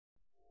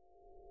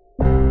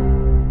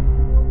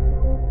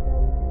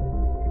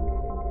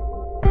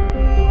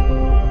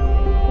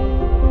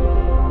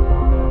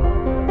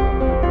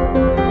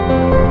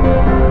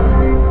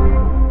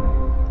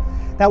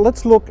Now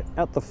let's look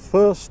at the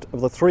first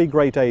of the three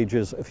great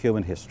ages of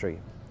human history.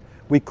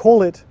 We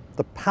call it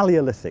the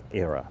Paleolithic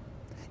era.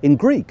 In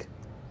Greek,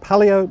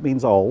 paleo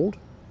means old,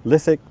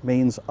 lithic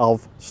means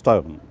of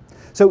stone.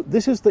 So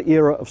this is the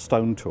era of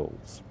stone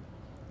tools.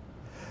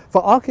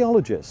 For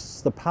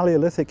archaeologists, the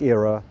Paleolithic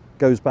era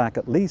goes back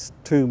at least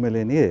 2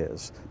 million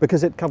years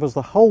because it covers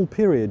the whole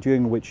period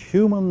during which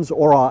humans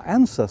or our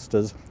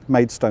ancestors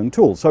made stone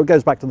tools. So it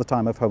goes back to the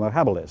time of Homo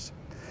habilis.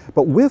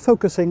 But we're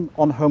focusing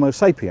on Homo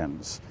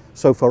sapiens.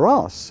 So for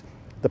us,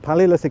 the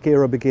Paleolithic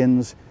era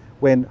begins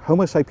when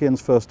Homo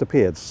sapiens first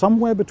appeared,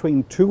 somewhere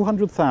between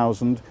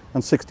 200,000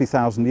 and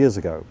 60,000 years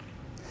ago.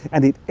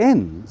 And it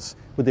ends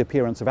with the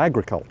appearance of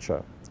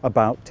agriculture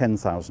about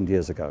 10,000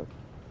 years ago.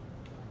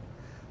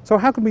 So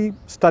how can we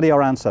study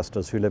our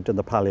ancestors who lived in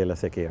the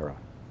Paleolithic era?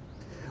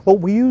 Well,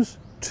 we use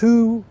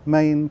two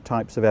main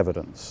types of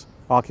evidence,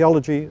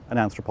 archaeology and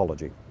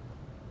anthropology.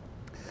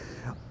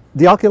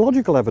 The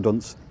archaeological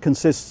evidence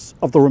consists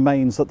of the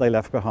remains that they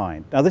left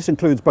behind. Now this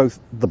includes both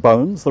the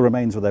bones, the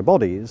remains of their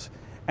bodies,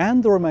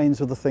 and the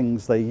remains of the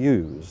things they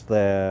used,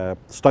 their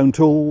stone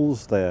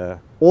tools,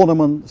 their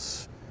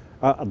ornaments,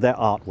 their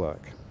artwork.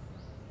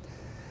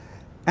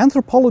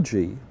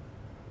 Anthropology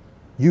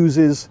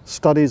uses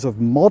studies of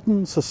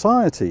modern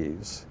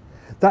societies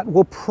that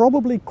were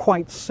probably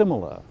quite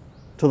similar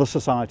to the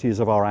societies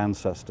of our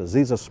ancestors.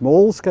 These are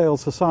small-scale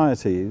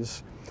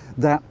societies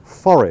that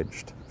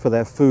foraged for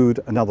their food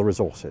and other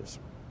resources.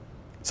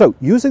 So,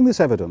 using this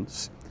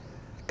evidence,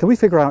 can we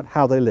figure out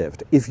how they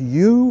lived? If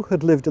you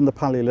had lived in the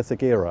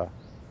Paleolithic era,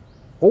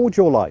 what would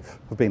your life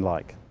have been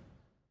like?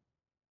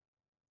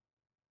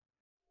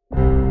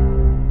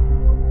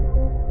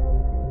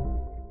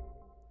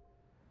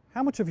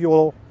 How much of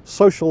your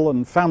social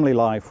and family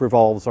life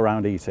revolves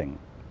around eating?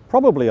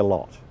 Probably a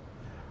lot.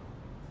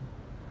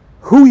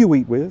 Who you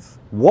eat with,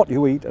 what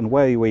you eat, and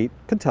where you eat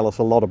can tell us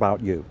a lot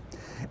about you.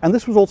 And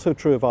this was also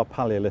true of our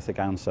Paleolithic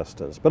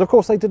ancestors. But of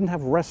course they didn't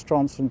have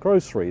restaurants and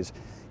groceries.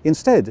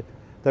 Instead,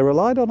 they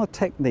relied on a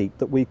technique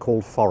that we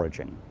call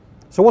foraging.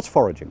 So what's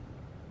foraging?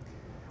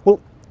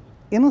 Well,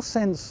 in a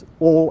sense,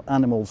 all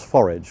animals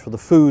forage for the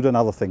food and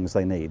other things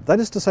they need. That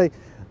is to say,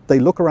 they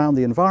look around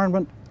the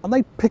environment and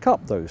they pick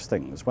up those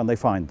things when they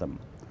find them.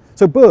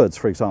 So birds,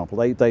 for example,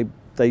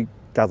 they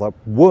gather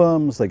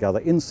worms, they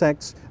gather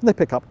insects, and they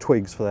pick up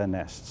twigs for their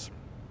nests.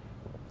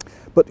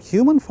 But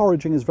human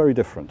foraging is very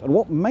different, and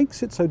what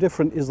makes it so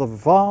different is the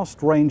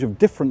vast range of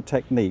different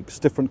techniques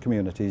different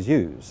communities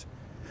use.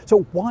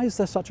 So why is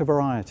there such a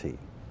variety?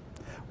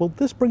 Well,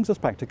 this brings us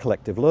back to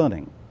collective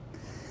learning.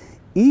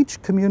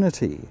 Each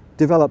community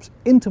develops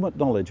intimate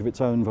knowledge of its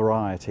own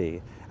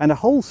variety and a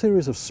whole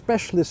series of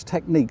specialist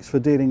techniques for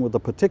dealing with the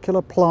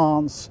particular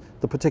plants,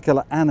 the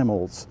particular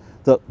animals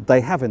that they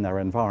have in their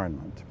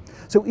environment.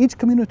 So each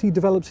community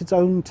develops its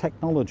own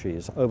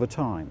technologies over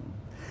time.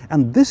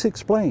 And this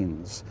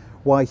explains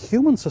why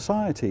human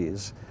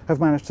societies have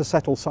managed to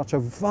settle such a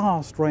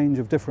vast range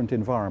of different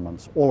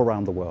environments all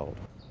around the world.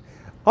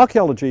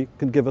 Archaeology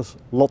can give us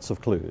lots of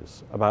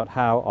clues about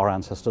how our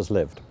ancestors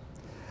lived.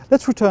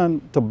 Let's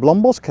return to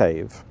Blombos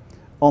Cave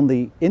on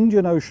the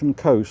Indian Ocean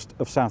coast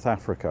of South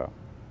Africa.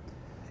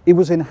 It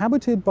was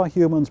inhabited by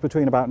humans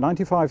between about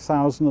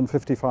 95,000 and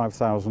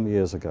 55,000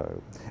 years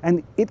ago,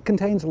 and it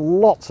contains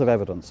lots of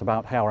evidence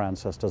about how our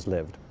ancestors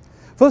lived.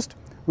 First,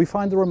 we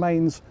find the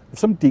remains of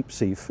some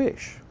deep-sea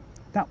fish.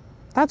 Now,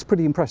 that's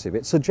pretty impressive.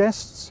 It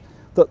suggests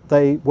that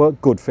they were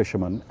good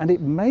fishermen, and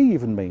it may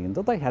even mean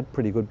that they had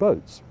pretty good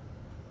boats.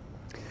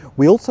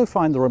 We also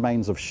find the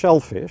remains of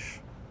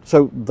shellfish,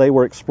 so they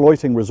were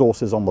exploiting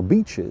resources on the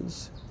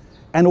beaches,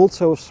 and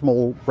also of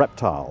small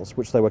reptiles,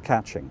 which they were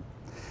catching.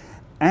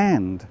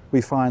 And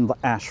we find the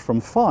ash from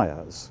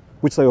fires,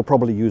 which they were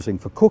probably using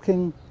for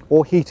cooking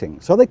or heating,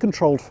 so they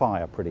controlled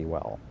fire pretty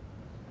well.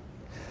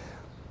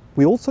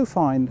 We also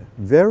find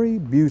very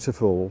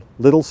beautiful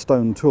little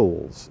stone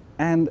tools,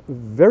 and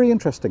very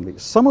interestingly,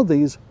 some of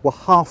these were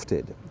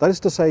hafted. That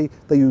is to say,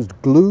 they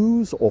used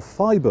glues or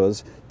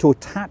fibers to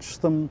attach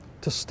them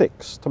to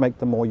sticks to make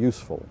them more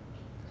useful.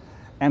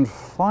 And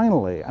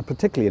finally, and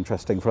particularly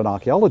interesting for an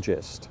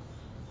archaeologist,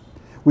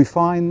 we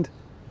find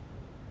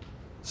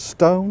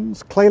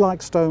stones,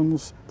 clay-like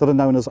stones that are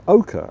known as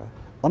ochre,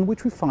 on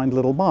which we find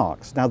little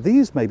marks. Now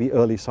these may be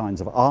early signs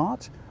of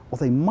art, or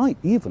they might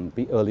even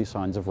be early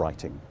signs of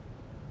writing.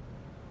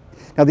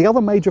 Now the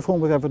other major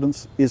form of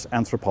evidence is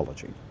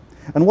anthropology.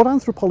 And what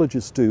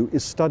anthropologists do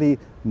is study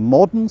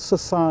modern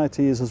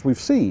societies, as we've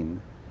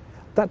seen,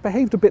 that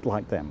behaved a bit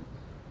like them.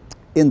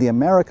 In the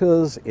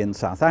Americas, in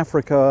South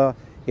Africa,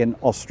 in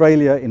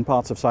Australia, in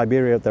parts of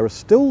Siberia, there are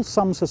still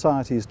some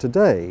societies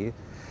today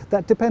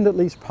that depend at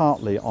least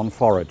partly on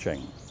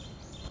foraging.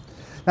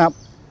 Now,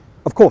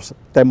 of course,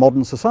 they're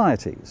modern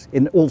societies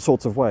in all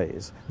sorts of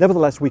ways.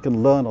 Nevertheless, we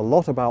can learn a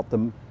lot about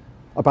them,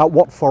 about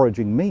what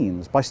foraging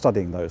means by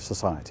studying those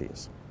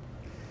societies.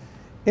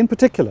 In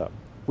particular,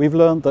 we've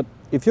learned that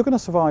if you're going to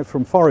survive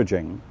from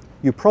foraging,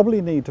 you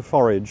probably need to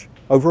forage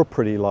over a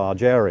pretty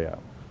large area,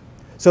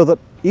 so that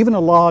even a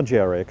large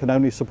area can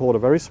only support a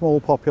very small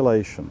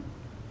population.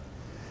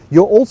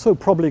 You're also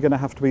probably going to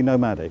have to be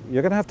nomadic.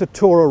 You're going to have to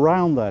tour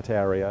around that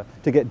area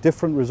to get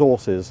different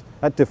resources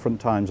at different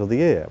times of the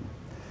year.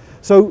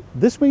 So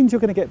this means you're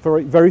going to get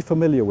very, very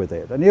familiar with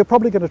it, and you're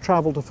probably going to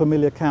travel to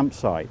familiar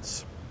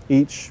campsites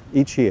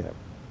each year.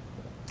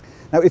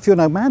 Now, if you're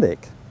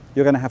nomadic,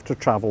 you're going to have to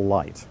travel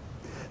light.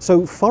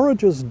 So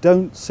foragers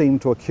don't seem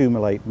to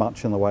accumulate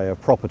much in the way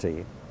of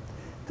property.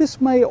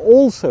 This may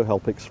also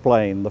help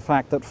explain the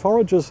fact that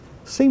foragers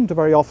seem to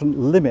very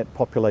often limit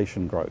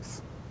population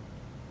growth.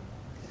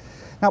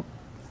 Now,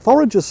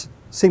 foragers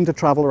seem to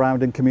travel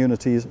around in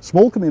communities,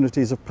 small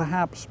communities of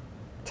perhaps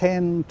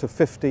 10 to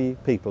 50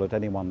 people at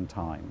any one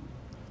time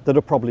that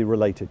are probably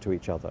related to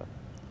each other.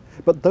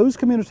 But those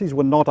communities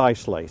were not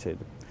isolated.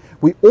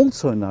 We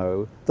also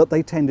know that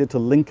they tended to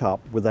link up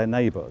with their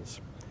neighbours.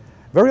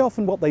 Very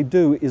often what they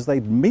do is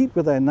they'd meet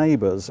with their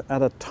neighbours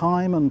at a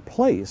time and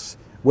place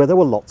where there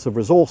were lots of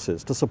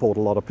resources to support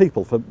a lot of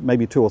people for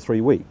maybe 2 or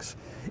 3 weeks.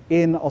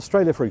 In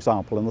Australia, for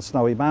example, in the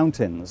Snowy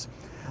Mountains,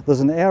 there's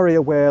an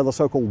area where the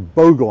so-called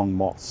bogong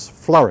moths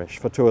flourish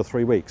for 2 or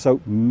 3 weeks. So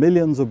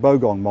millions of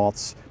bogong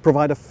moths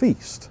provide a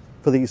feast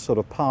for these sort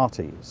of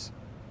parties.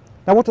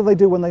 Now, what do they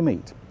do when they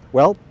meet?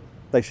 Well,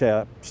 they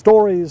share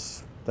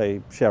stories,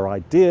 they share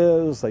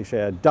ideas, they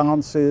share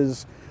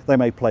dances, they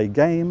may play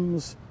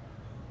games,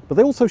 but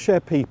they also share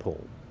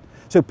people.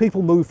 So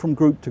people move from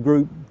group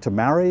to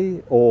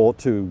marry or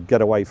to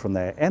get away from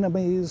their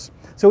enemies.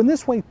 So in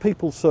this way,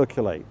 people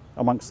circulate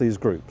amongst these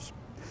groups.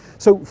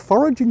 So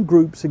foraging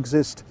groups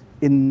exist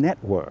in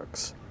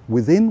networks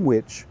within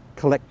which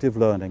collective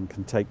learning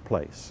can take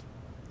place.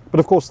 But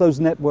of course,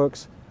 those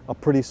networks are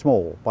pretty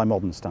small by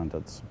modern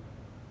standards.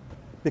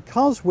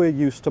 Because we're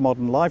used to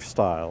modern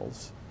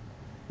lifestyles,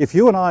 if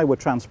you and I were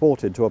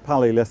transported to a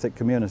Paleolithic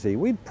community,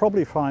 we'd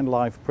probably find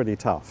life pretty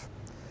tough.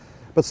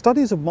 But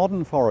studies of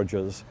modern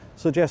foragers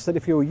suggest that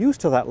if you were used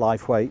to that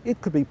life way,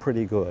 it could be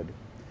pretty good.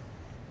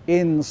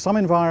 In some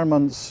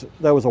environments,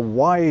 there was a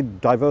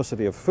wide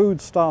diversity of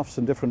foodstuffs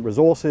and different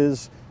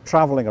resources.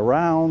 Traveling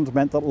around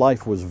meant that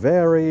life was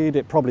varied.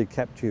 It probably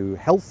kept you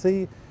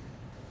healthy.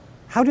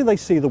 How do they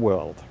see the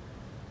world?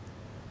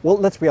 Well,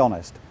 let's be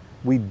honest,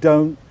 we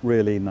don't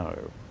really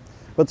know.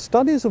 But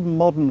studies of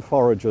modern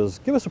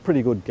foragers give us a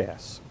pretty good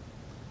guess.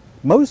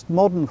 Most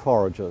modern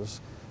foragers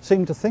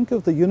seem to think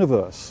of the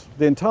universe,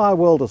 the entire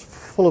world, as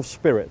full of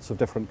spirits of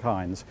different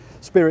kinds.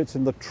 Spirits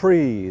in the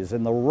trees,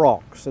 in the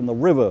rocks, in the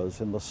rivers,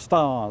 in the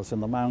stars,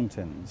 in the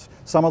mountains.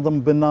 Some of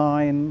them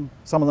benign,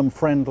 some of them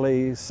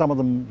friendly, some of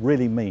them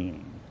really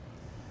mean.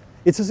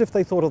 It's as if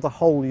they thought of the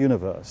whole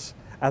universe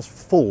as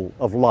full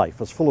of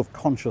life, as full of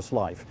conscious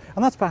life.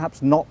 And that's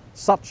perhaps not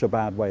such a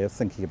bad way of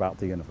thinking about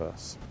the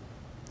universe.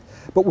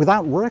 But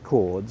without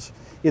records,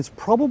 it's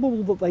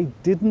probable that they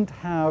didn't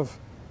have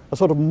a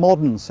sort of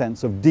modern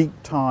sense of deep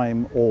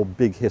time or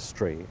big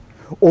history.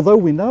 Although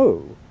we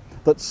know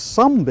that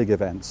some big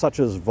events, such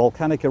as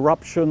volcanic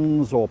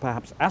eruptions or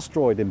perhaps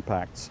asteroid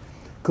impacts,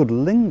 could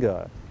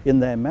linger in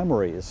their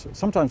memories,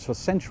 sometimes for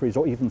centuries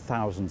or even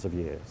thousands of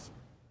years.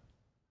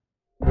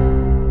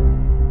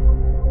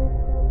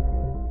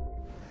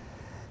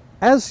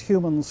 As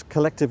humans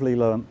collectively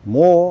learned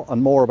more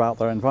and more about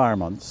their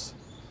environments,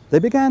 they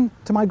began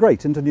to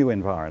migrate into new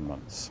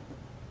environments.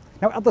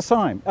 Now, at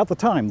the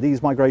time,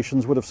 these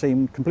migrations would have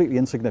seemed completely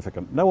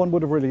insignificant. No one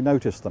would have really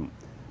noticed them.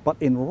 But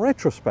in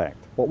retrospect,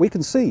 what we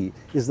can see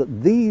is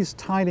that these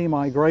tiny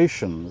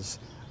migrations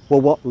were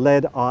what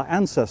led our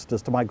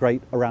ancestors to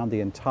migrate around the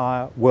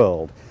entire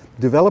world,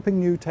 developing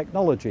new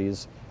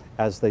technologies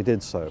as they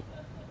did so.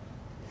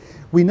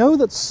 We know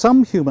that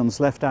some humans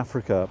left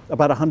Africa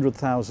about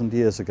 100,000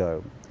 years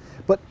ago,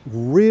 but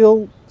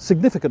real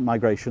significant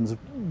migrations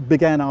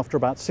began after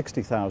about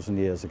 60,000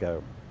 years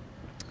ago.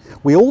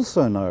 We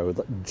also know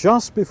that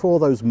just before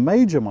those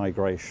major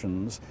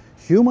migrations,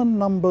 human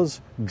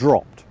numbers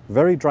dropped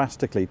very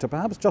drastically to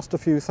perhaps just a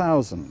few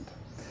thousand.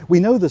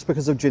 We know this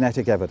because of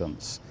genetic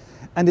evidence,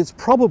 and it's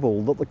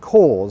probable that the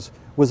cause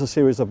was a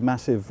series of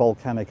massive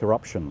volcanic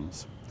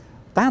eruptions.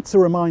 That's a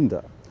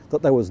reminder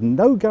that there was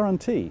no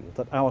guarantee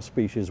that our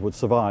species would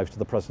survive to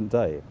the present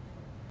day.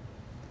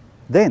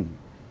 Then,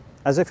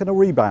 as if in a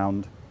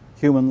rebound,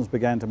 humans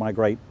began to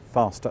migrate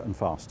faster and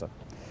faster.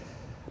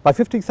 By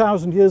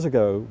 50,000 years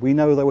ago, we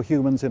know there were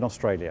humans in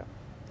Australia.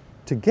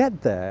 To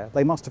get there,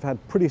 they must have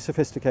had pretty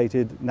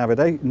sophisticated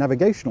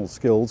navigational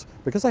skills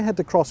because they had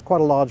to cross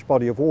quite a large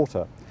body of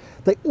water.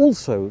 They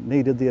also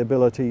needed the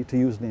ability to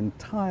use an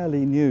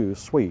entirely new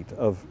suite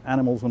of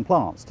animals and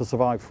plants to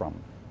survive from.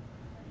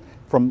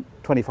 From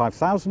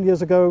 25,000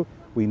 years ago,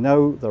 we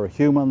know there are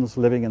humans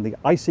living in the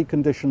icy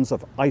conditions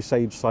of Ice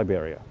Age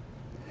Siberia.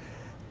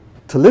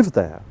 To live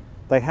there,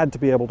 they had to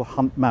be able to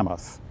hunt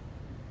mammoth.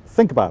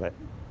 Think about it.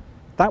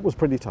 That was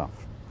pretty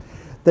tough.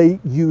 They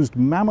used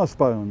mammoth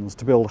bones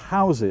to build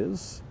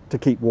houses to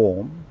keep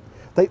warm.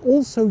 They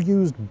also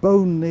used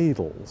bone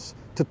needles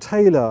to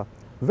tailor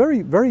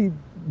very, very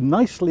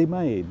nicely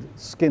made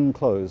skin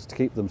clothes to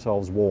keep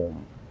themselves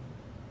warm.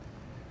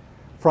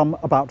 From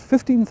about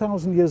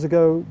 15,000 years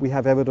ago, we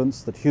have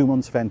evidence that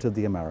humans have entered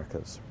the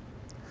Americas.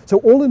 So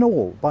all in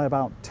all, by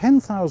about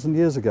 10,000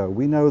 years ago,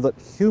 we know that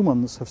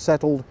humans have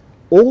settled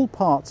all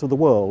parts of the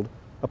world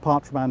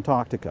apart from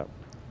Antarctica.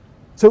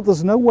 So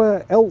there's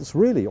nowhere else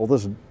really, or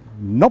there's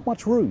not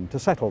much room to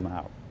settle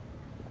now.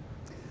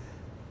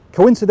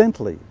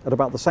 Coincidentally, at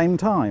about the same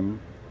time,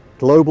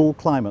 global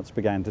climates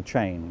began to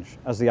change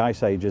as the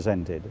ice ages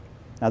ended.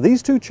 Now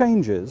these two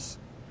changes,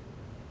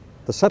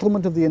 the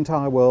settlement of the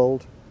entire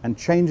world and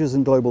changes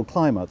in global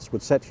climates,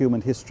 would set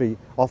human history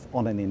off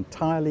on an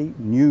entirely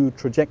new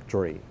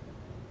trajectory.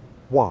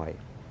 Why?